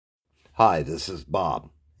Hi, this is Bob,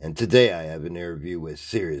 and today I have an interview with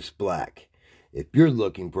Sirius Black. If you're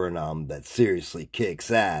looking for an album that seriously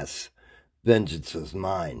kicks ass, Vengeance is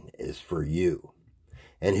Mine is for you.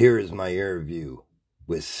 And here is my interview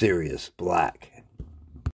with Sirius Black.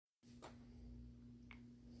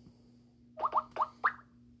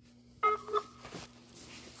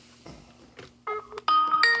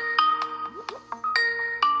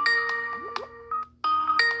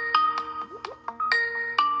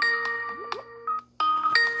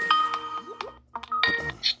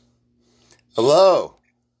 Hello.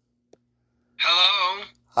 Hello.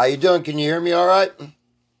 How you doing? Can you hear me all right?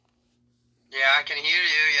 Yeah, I can hear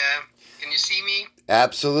you. Yeah. Can you see me?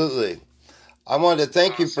 Absolutely. I wanted to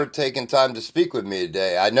thank you for Awesome. taking time to speak with me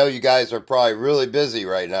today. I know you guys are probably really busy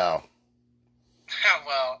right now.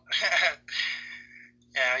 Well,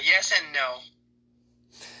 yes and no.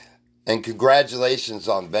 And congratulations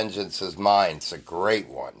on Vengeance is Mine. It's a great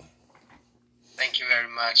one. Thank you very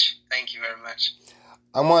much. Thank you very much.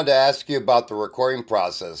 I wanted to ask you about the recording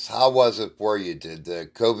process. How was it for you? Did the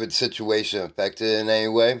COVID situation affect it in any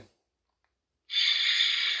way?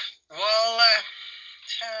 Well, well,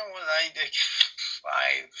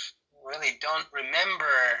 I really don't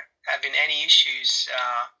remember having any issues.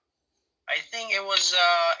 I think it was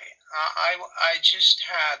I just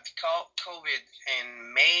had COVID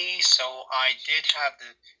in May, so I did have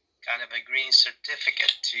the kind of a green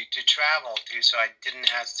certificate to travel to, so I didn't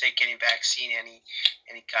have to take any vaccine, any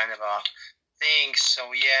kind of a thing.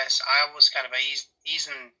 So yes, I was kind of a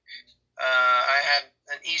easy. I had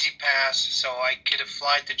an easy pass, so I could have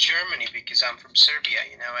fly to Germany because I'm from Serbia,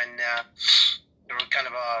 and there were kind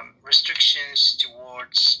of restrictions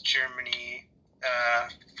towards Germany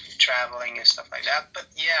traveling and stuff like that.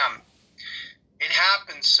 But yeah, it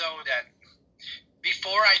happened so that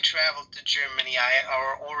before I traveled to Germany, I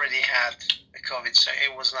already had COVID, so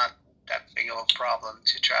it was not that big of a problem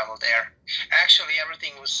to travel there. Actually,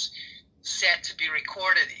 everything was set to be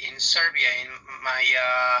recorded in Serbia in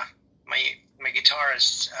my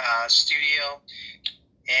guitarist's studio,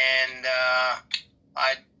 and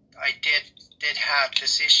I did have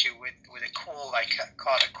this issue with a cold. I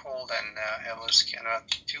caught a cold, and it was kind of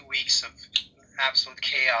 2 weeks of absolute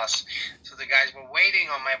chaos. So the guys were waiting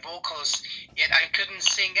on my vocals, yet I couldn't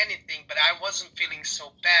sing anything. But I wasn't feeling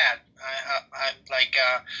so bad.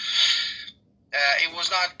 It was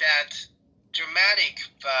not that dramatic,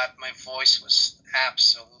 but my voice was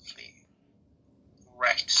absolutely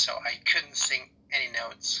wrecked. So I couldn't sing any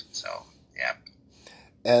notes. So yeah.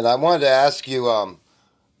 And I wanted to ask you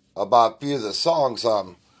about a few of the songs.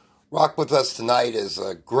 Rock With Us Tonight is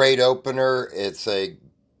a great opener. It's a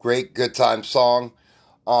great good time song.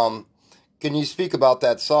 Can you speak about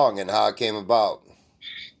that song and how it came about?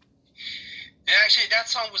 Yeah, actually, that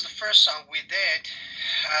song was the first song we did.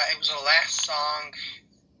 It was the last song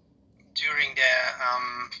during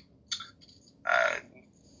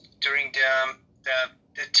uh,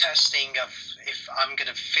 the testing of if I'm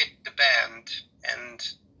gonna fit the band and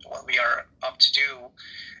what we are up to do.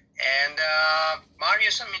 And Mario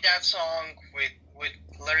sent me that song with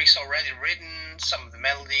lyrics already written, some of the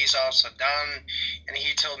melodies also done, and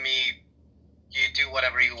he told me, "You do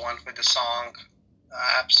whatever you want with the song.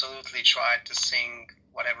 Absolutely try to sing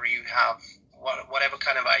whatever you have, whatever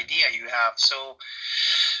kind of idea you have." So,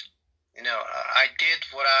 I did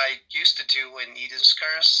what I used to do in Eden's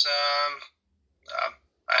Curse.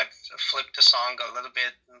 I've flipped the song a little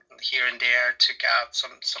bit here and there, took out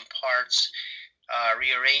some parts,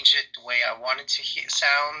 rearranged it the way I wanted to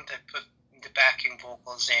sound. I put the backing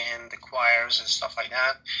vocals in, the choirs and stuff like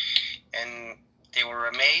that, and they were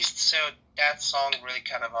amazed. So that song really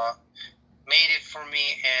kind of made it for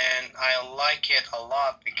me, and I like it a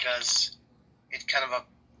lot because it kind of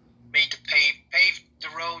made the paved the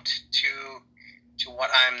road to what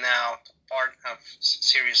I'm now, part of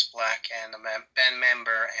Sirius Black and a band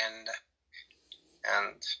member, and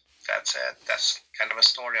that's it. That's kind of a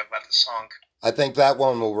story about the song. I think that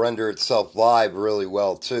one will render itself live really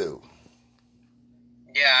well too.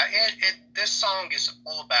 Yeah, this song is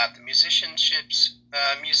all about the musicianships,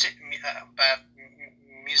 about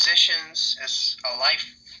musicians as a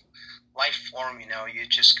life form. You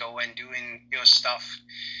just go and doing your stuff.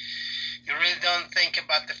 You really don't think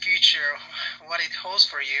about the future, what it holds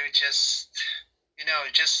for you. Just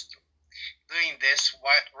doing this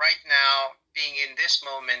right now, being in this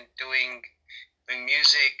moment, doing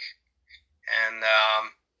music, and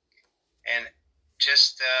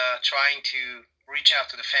just trying to reach out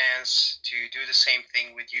to the fans to do the same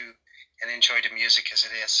thing with you and enjoy the music as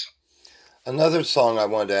it is. Another song I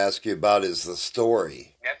wanted to ask you about is The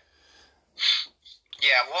Story. Yep.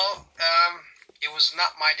 Yeah, well, it was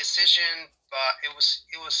not my decision, but it was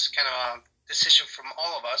kind of a decision from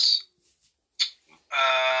all of us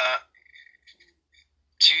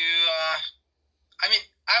to. I mean,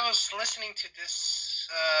 I was listening to this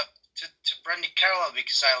to Brandy Carlisle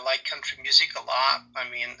because I like country music a lot. I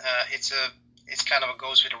mean, it's kind of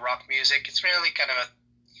goes with the rock music. It's really kind of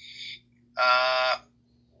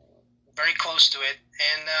very close to it,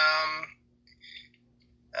 and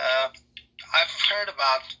I've heard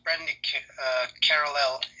about Brandy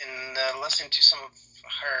Carlisle and listened to some of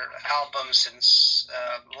her albums and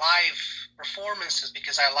live performances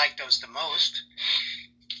because I like those the most.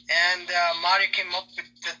 And Mario came up with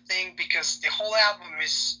the thing because the whole album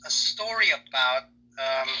is a story about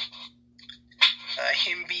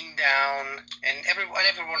him being down, and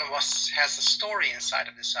everyone of us has a story inside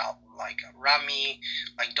of this album, like Rami,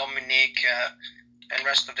 like Dominic, and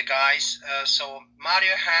rest of the guys. So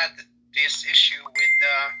Mario had this issue with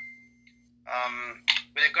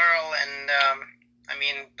a girl, and I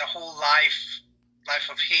mean the whole life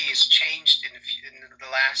of his changed in the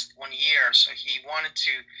last 1 year. So he wanted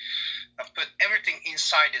to put everything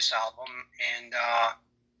inside this album, and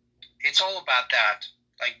it's all about that,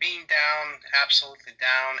 like being down, absolutely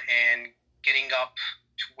down, and getting up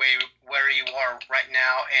to where you are right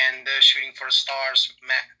now, and shooting for the stars,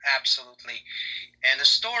 absolutely. And the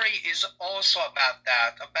story is also about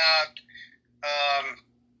that, about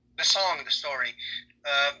the song, the story.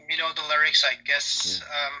 You know the lyrics, I guess.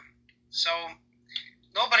 Yeah. So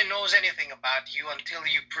nobody knows anything about you until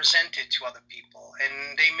you present it to other people,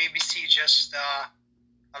 and they maybe see just a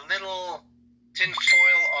little tin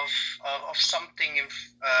foil of something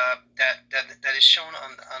that is shown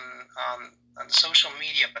on social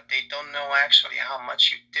media, but they don't know actually how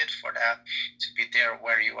much you did for that to be there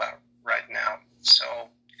where you are right now. So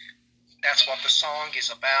that's what the song is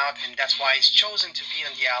about, and that's why it's chosen to be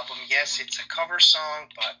on the album. Yes, it's a cover song,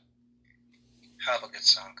 but hell of a good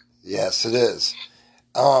song. Yes, it is.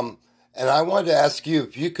 And I wanted to ask you,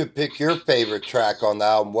 if you could pick your favorite track on the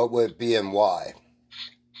album, what would it be and why?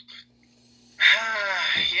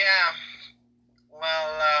 Yeah.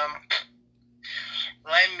 Well,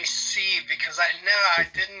 let me see, because I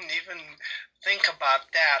didn't even think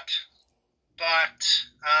about that. But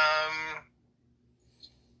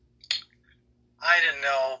I don't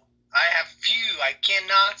know. I have few. I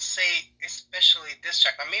cannot say especially this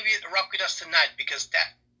track. Or maybe Rock With Us Tonight, because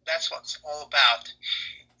that's what it's all about.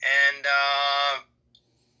 And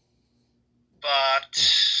but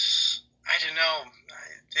I don't know.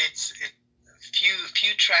 It's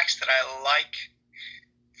few tracks that I like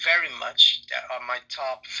very much that are my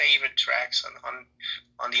top favorite tracks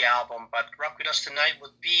on the album. But Rock With Us Tonight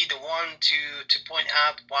would be the one to point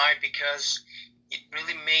out. Why? Because it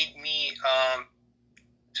really made me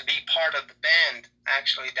to be part of the band.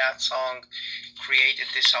 Actually, that song created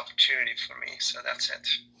this opportunity for me. So that's it.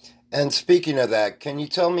 And speaking of that, can you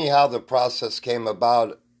tell me how the process came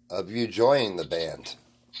about of you joining the band?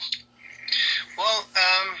 Well,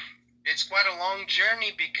 it's quite a long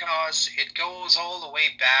journey because it goes all the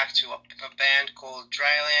way back to a band called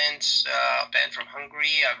Drylands, a band from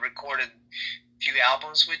Hungary. I've recorded a few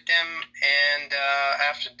albums with them, and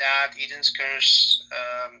after that, Eden's Curse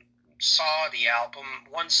saw the album,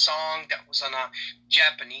 one song that was on a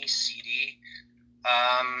Japanese CD,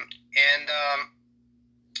 and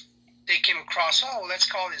they came across, let's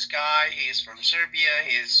call this guy. He's from Serbia.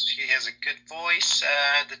 He has a good voice.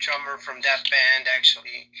 The drummer from that band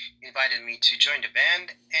actually invited me to join the band.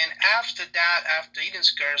 And after that, after Eden's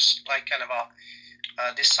Curse, like kind of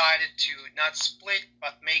decided to not split,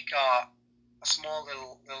 but make a small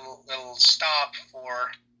little stop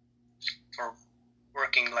for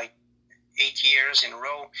working like 8 years in a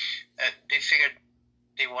row. They figured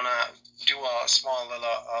they want to do a small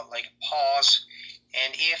little like pause.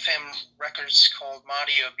 And EFM Records called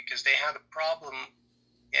Mario because they had a problem.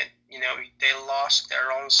 They lost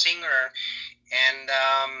their own singer, and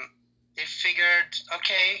they figured,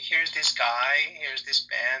 okay, here's this guy, here's this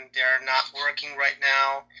band. They're not working right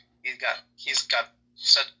now. He's got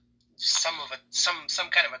some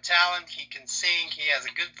kind of a talent. He can sing. He has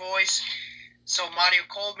a good voice. So Mario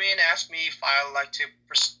called me and asked me if I would like to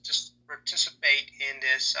just participate in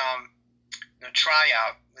this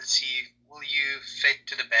tryout. Let's see, will you fit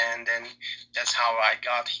to the band? And that's how I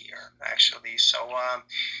got here, actually. So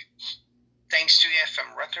thanks to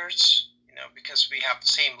EFM Records, because we have the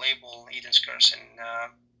same label, Eden's Curse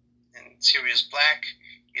and Sirius Black,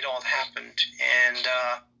 it all happened. And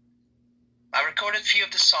I recorded a few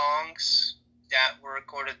of the songs that were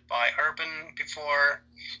recorded by Urban before,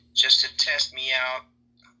 just to test me out.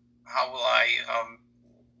 How will I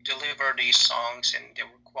deliver these songs? And they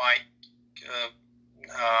were quite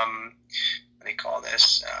what do you call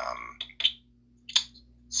this?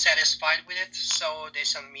 Satisfied with it. So they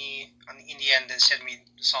sent me, in the end, they sent me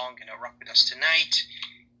the song, Rock With Us Tonight,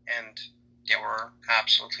 and they were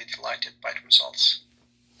absolutely delighted by the results.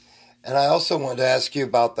 And I also wanted to ask you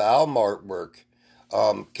about the album artwork.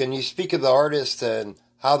 Can you speak of the artist and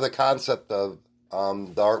how the concept of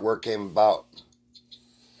the artwork came about?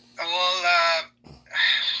 Well,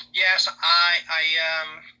 yes, I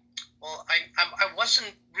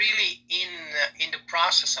wasn't really in the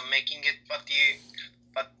process of making it, but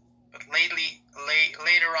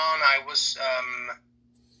later on, I was.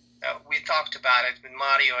 We talked about it with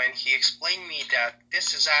Mario, and he explained me that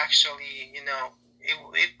this is actually,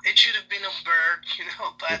 it should have been a bird,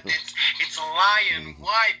 but it's a lion.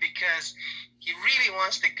 Why? Because he really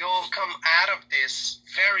wants to come out of this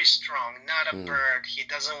very strong, not a bird. He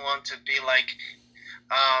doesn't want to be like,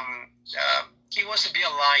 he wants to be a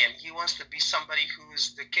lion. He wants to be somebody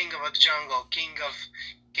who's the king of the jungle, king of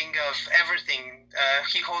everything.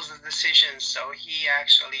 He holds the decisions, so he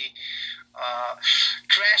actually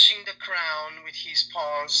crashing the crown with his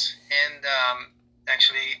paws and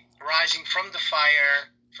actually rising from the fire,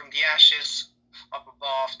 from the ashes up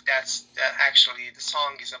above. That's actually the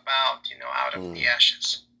song is about, out of the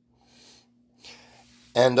ashes.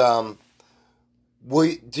 And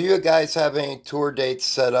do you guys have any tour dates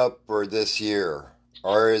set up for this year,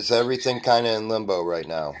 or is everything kind of in limbo right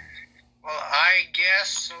now? Well, I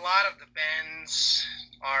guess a lot of the bands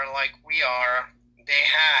are like we are. They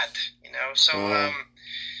had, so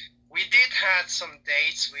we did had some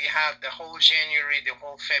dates. We had the whole January, the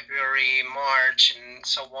whole February, March, and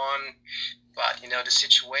so on. But the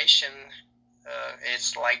situation,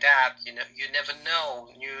 it's like that. You never know.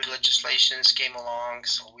 New legislations came along,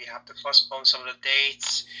 so we have to postpone some of the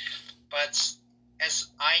dates. But as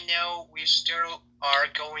I know, we still are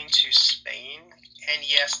going to Spain, and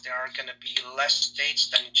yes, there are going to be less dates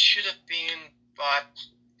than it should have been, but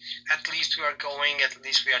at least we are going, at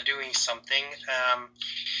least we are doing something.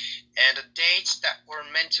 And the dates that were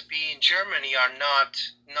meant to be in Germany are not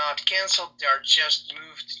canceled. They are just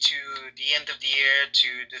moved to the end of the year,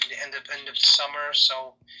 to the end of the summer.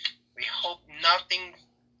 So we hope nothing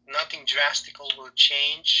drastic will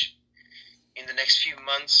change in the next few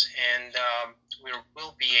months, and we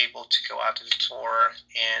will be able to go out to the tour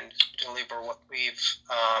and deliver what we've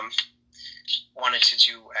wanted to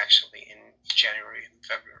do actually in January,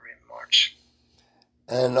 February, and March.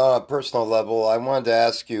 And on a personal level, I wanted to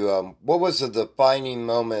ask you, what was the defining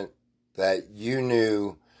moment that you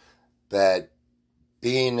knew that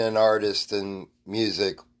being an artist in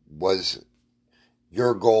music was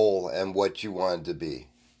your goal and what you wanted to be?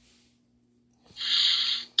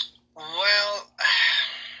 Well,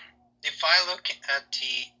 if I look at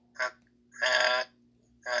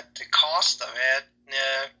the cost of it,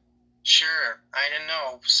 sure, I don't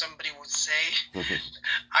know. Somebody would say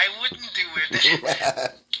I wouldn't do it,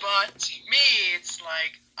 but to me, it's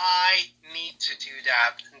like I need to do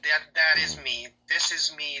that. That is me. This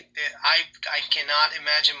is me. I cannot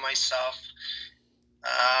imagine myself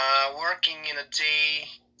working in a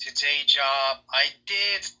day-to-day job. I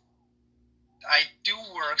do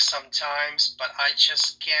work sometimes, but I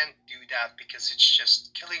just can't do that because it's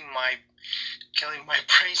just killing my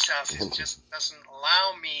brain cells. It just doesn't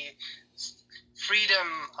allow me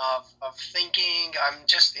freedom of thinking. I'm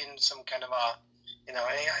just in some kind of a,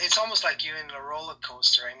 it's almost like you're in a roller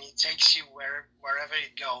coaster and it takes you wherever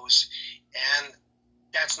it goes. And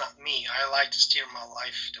that's not me. I like to steer my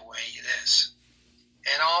life the way it is.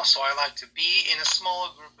 And also I like to be in a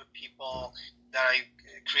smaller group of people that are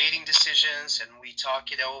creating decisions and we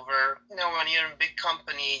talk it over. When you're in a big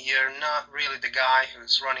company, you're not really the guy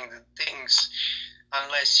who's running the things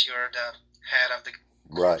unless you're the head of the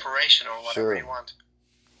corporation or whatever you want.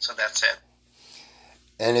 So that's it.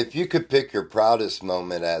 And if you could pick your proudest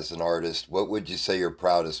moment as an artist, what would you say your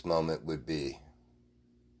proudest moment would be?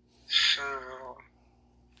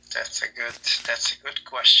 That's a good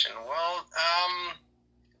question. Well,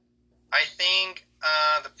 I think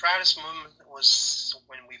the proudest moment was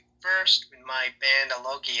when we first, with my band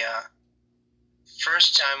Alogia,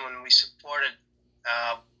 first time when we supported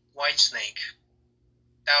Whitesnake.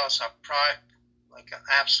 That was an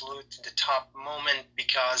absolute the top moment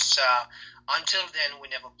because until then we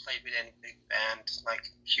never played with any big band,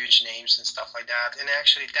 like huge names and stuff like that. And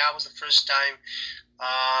actually that was the first time,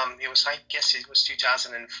 I guess it was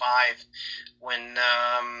 2005 when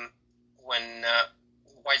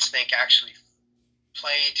Whitesnake actually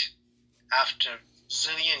played after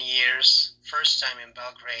zillion years, first time in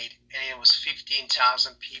Belgrade, and it was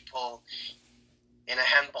 15,000 people in a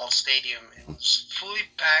handball stadium. It was fully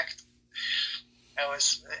packed,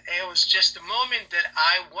 It was just a moment that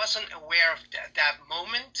I wasn't aware of that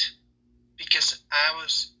moment, because I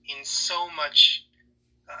was in so much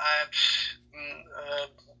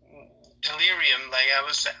delirium. Like, I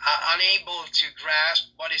was unable to grasp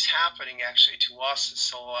what is happening actually to us.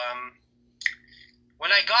 So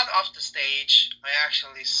when I got off the stage, I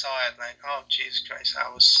actually saw it like, oh, Jesus Christ,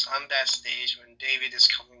 I was on that stage when David is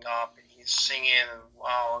coming up and he's singing, and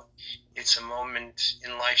wow, it's a moment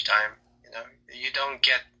in lifetime. You know, you don't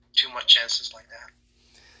get too much chances like that.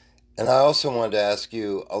 And I also wanted to ask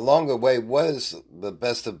you, along the way, what is the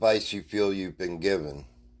best advice you feel you've been given?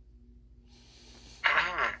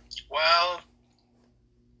 Well,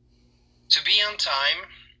 to be on time,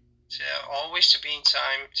 always to be in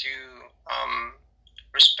time, to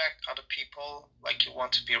respect other people like you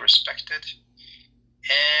want to be respected,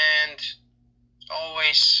 and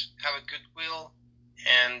always have a goodwill,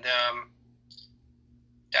 and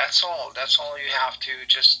that's all. That's all you have to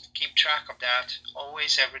just keep track of that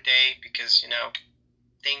always, every day, because, you know,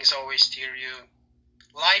 things always steer you.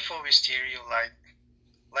 Life always steer you, like,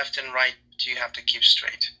 left and right. You have to keep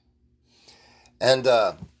straight. And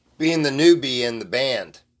being the newbie in the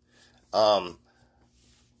band, how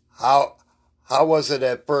was it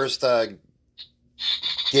at first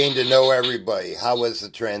getting to know everybody? How was the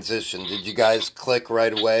transition? Did you guys click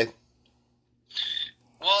right away?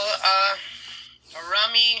 Well,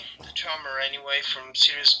 Rami, the drummer, anyway, from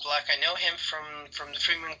Sirius Black, I know him from the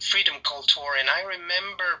Freedom Call tour, and I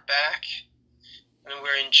remember back when we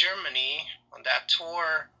were in Germany on that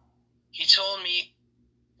tour, he told me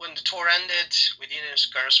when the tour ended with Indian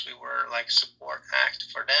Scars, we were like support act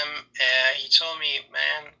for them. He told me,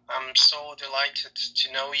 man, I'm so delighted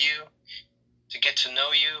to know you, to get to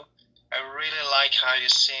know you. I really like how you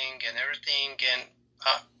sing and everything, and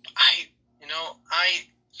I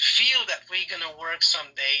feel that we're gonna work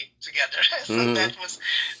someday together. So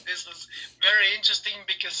this was very interesting,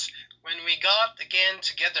 because when we got again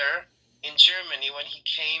together in Germany, when he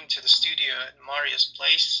came to the studio at Maria's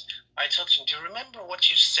place, I told him, do you remember what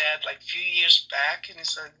you said like a few years back? And he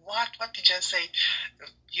said, what did you say?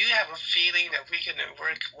 You have a feeling that we're gonna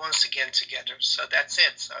work once again together. So that's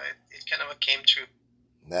it. So it kind of came true.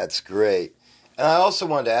 That's great. And I also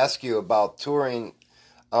wanted to ask you about touring.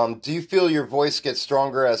 Do you feel your voice gets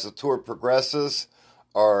stronger as the tour progresses,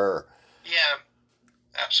 or? Yeah,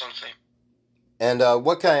 absolutely. And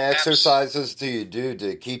what kind of exercises do you do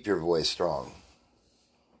to keep your voice strong?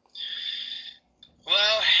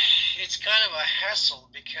 Well, it's kind of a hassle,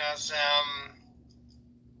 because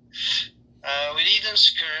with Eden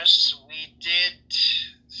Skurs, we did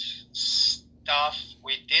stuff,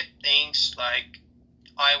 we did things like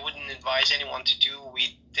I wouldn't advise anyone to do.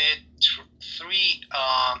 We did we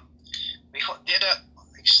did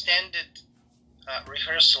extended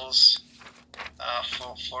rehearsals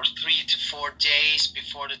for 3 to 4 days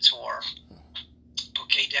before the tour.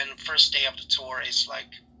 Okay, then first day of the tour is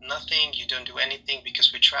like nothing. You don't do anything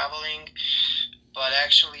because we're traveling. But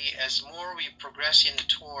actually, as more we progress in the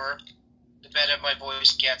tour, the better my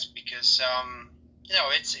voice gets, because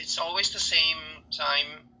it's always the same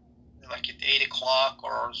time, like at 8 o'clock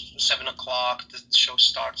or 7 o'clock, the show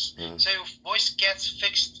starts. So your voice gets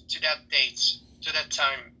fixed to that date, to that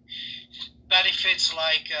time. But if it's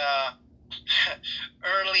like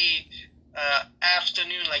early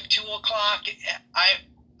afternoon, like 2 o'clock,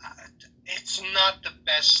 it's not the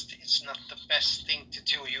best. It's not the best thing to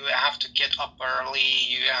do. You have to get up early.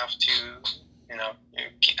 You have to,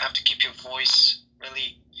 you have to keep your voice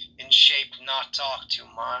really in shape, not talk too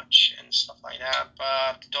much and stuff like that.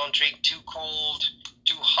 But don't drink too cold,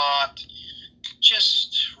 too hot.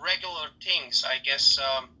 Just regular things. I guess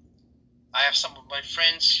I have some of my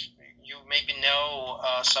friends. You maybe know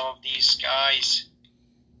some of these guys.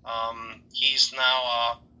 He's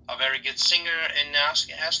now a very good singer, and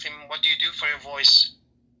asked him, what do you do for your voice?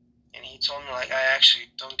 And he told me, like, I actually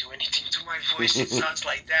don't do anything to my voice. It sounds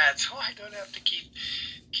like that, so I don't have to keep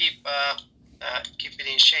it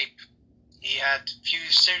in shape. He had a few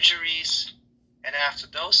surgeries, and after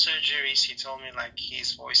those surgeries, he told me, like,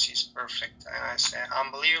 his voice is perfect. And I said,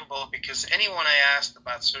 unbelievable, because anyone I asked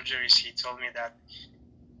about surgeries, he told me that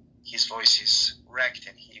his voice is wrecked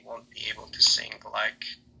and he won't be able to sing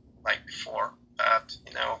like before. But,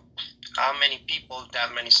 how many people,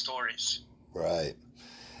 that many stories. Right.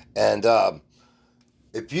 And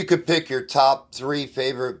if you could pick your top 3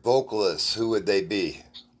 favorite vocalists, who would they be?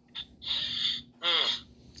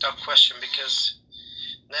 Tough question, because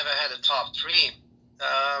never had a top 3.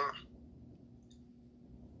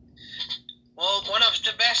 Well, one of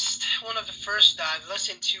the first I've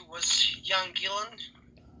listened to was Jan Gillan.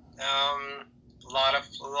 a lot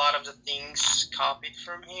of the things copied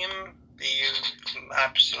from him. You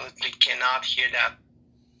absolutely cannot hear that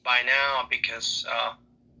by now because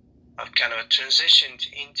I've kind of transitioned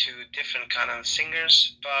into different kind of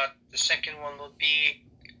singers. But the second one would be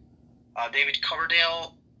David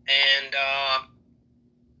Coverdale, and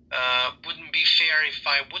wouldn't be fair if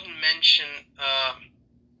I wouldn't mention.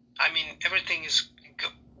 I mean, everything is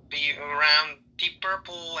be around Deep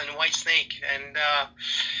Purple and Whitesnake, and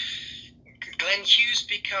Glenn Hughes,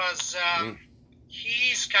 because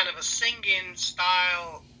he's kind of a singing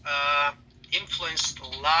style, influenced a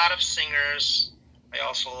lot of singers. I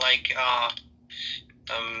also like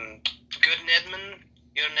Jörn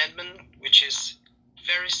Edman, which is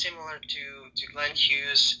very similar to Glenn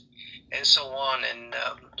Hughes, and so on, and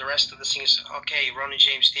the rest of the singers. Okay, Ronnie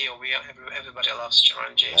James Dio. Everybody loves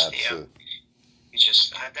Ronnie James Dio. It's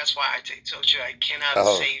just that's why I told you I cannot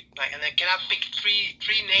say, and I cannot pick three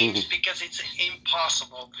names because it's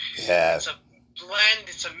impossible. Yeah, it's a blend.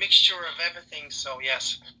 It's a mixture of everything. So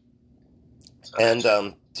yes. So, and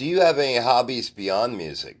do you have any hobbies beyond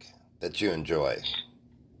music that you enjoy?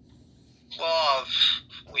 Well,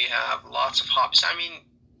 we have lots of hobbies. I mean,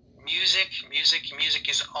 music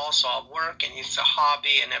is also a work and it's a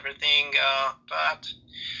hobby and everything. But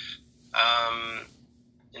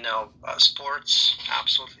sports,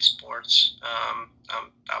 absolutely sports.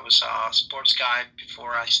 I was a sports guy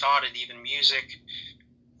before I started even music,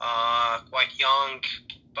 quite young.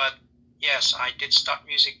 But yes, I did start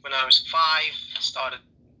music when I was 5. I started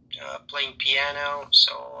playing piano,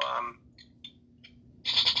 so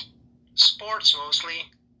sports mostly.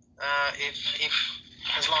 If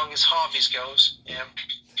as long as hobbies goes, yeah.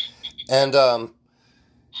 And I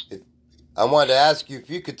wanted to ask you if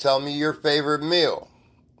you could tell me your favorite meal.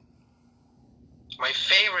 My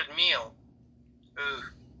favorite meal? Ooh.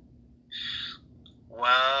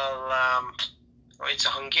 Well, it's a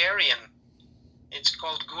Hungarian. It's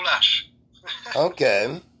called goulash.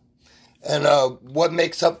 Okay. And what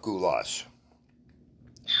makes up goulash?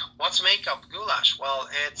 What's make up goulash? Well,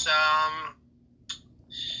 it's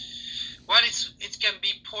it can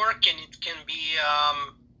be pork and it can be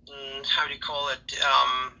how do you call it?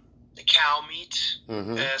 The cow meat.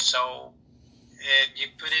 Mm-hmm. So you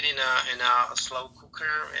put it in a slow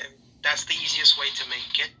cooker. That's the easiest way to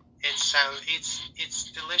make it. It's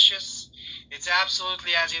delicious. It's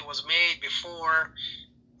absolutely as it was made before.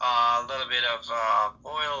 A little bit of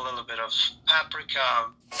oil, a little bit of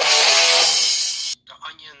paprika, the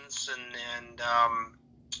onions, and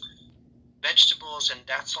vegetables, and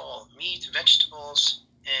that's all. Meat, vegetables,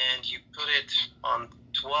 and you put it on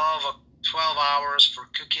 12 hours for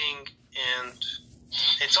cooking, and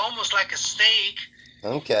it's almost like a steak.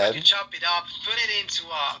 Okay. But you chop it up, put it into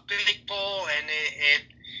a big bowl, and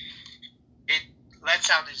it lets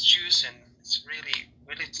out its juice, and it's really,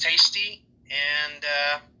 really tasty. And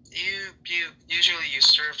you usually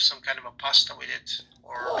serve some kind of a pasta with it,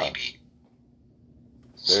 or maybe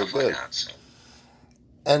very stuff good. Like that. So.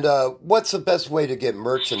 And what's the best way to get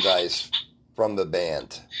merchandise from the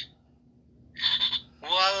band?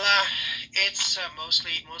 Well, it's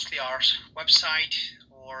mostly our website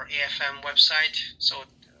or AFM website. So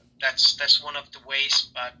that's one of the ways.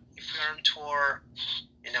 But if we're on tour,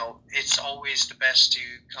 it's always the best to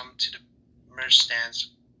come to the merch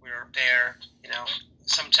stands. We're there.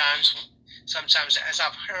 Sometimes, as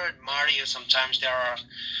I've heard, Mario, sometimes there are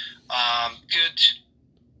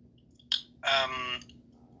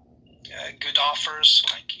good offers,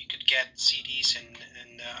 like you could get CDs and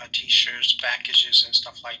T-shirts, packages, and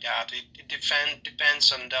stuff like that. It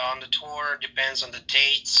depends on the tour, depends on the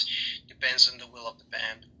dates, depends on the will of the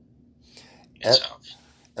band itself.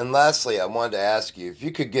 And lastly, I wanted to ask you, if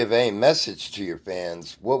you could give a message to your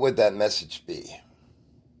fans, what would that message be?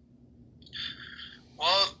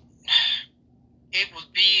 Well, it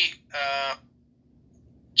would be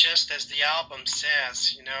just as the album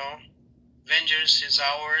says, vengeance is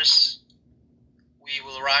ours. We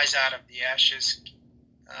will rise out of the ashes.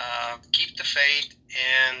 Keep the faith,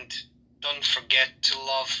 and don't forget to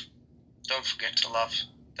love. Don't forget to love.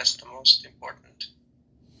 That's the most important.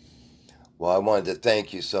 Well, I wanted to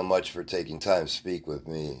thank you so much for taking time to speak with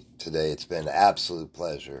me today. It's been an absolute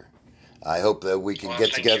pleasure. I hope that we can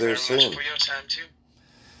get together soon. Thank you very much for your time, too.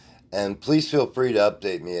 And please feel free to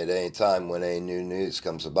update me at any time when any new news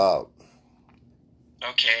comes about.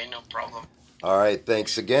 Okay, no problem. All right,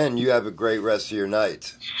 thanks again. You have a great rest of your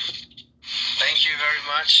night. Thank you very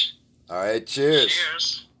much. All right, cheers.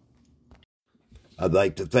 Cheers. I'd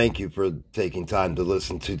like to thank you for taking time to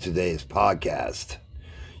listen to today's podcast.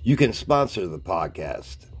 You can sponsor the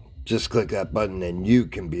podcast. Just click that button and you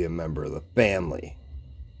can be a member of the family.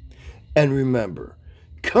 And remember,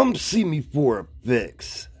 come see me for a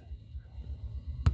fix.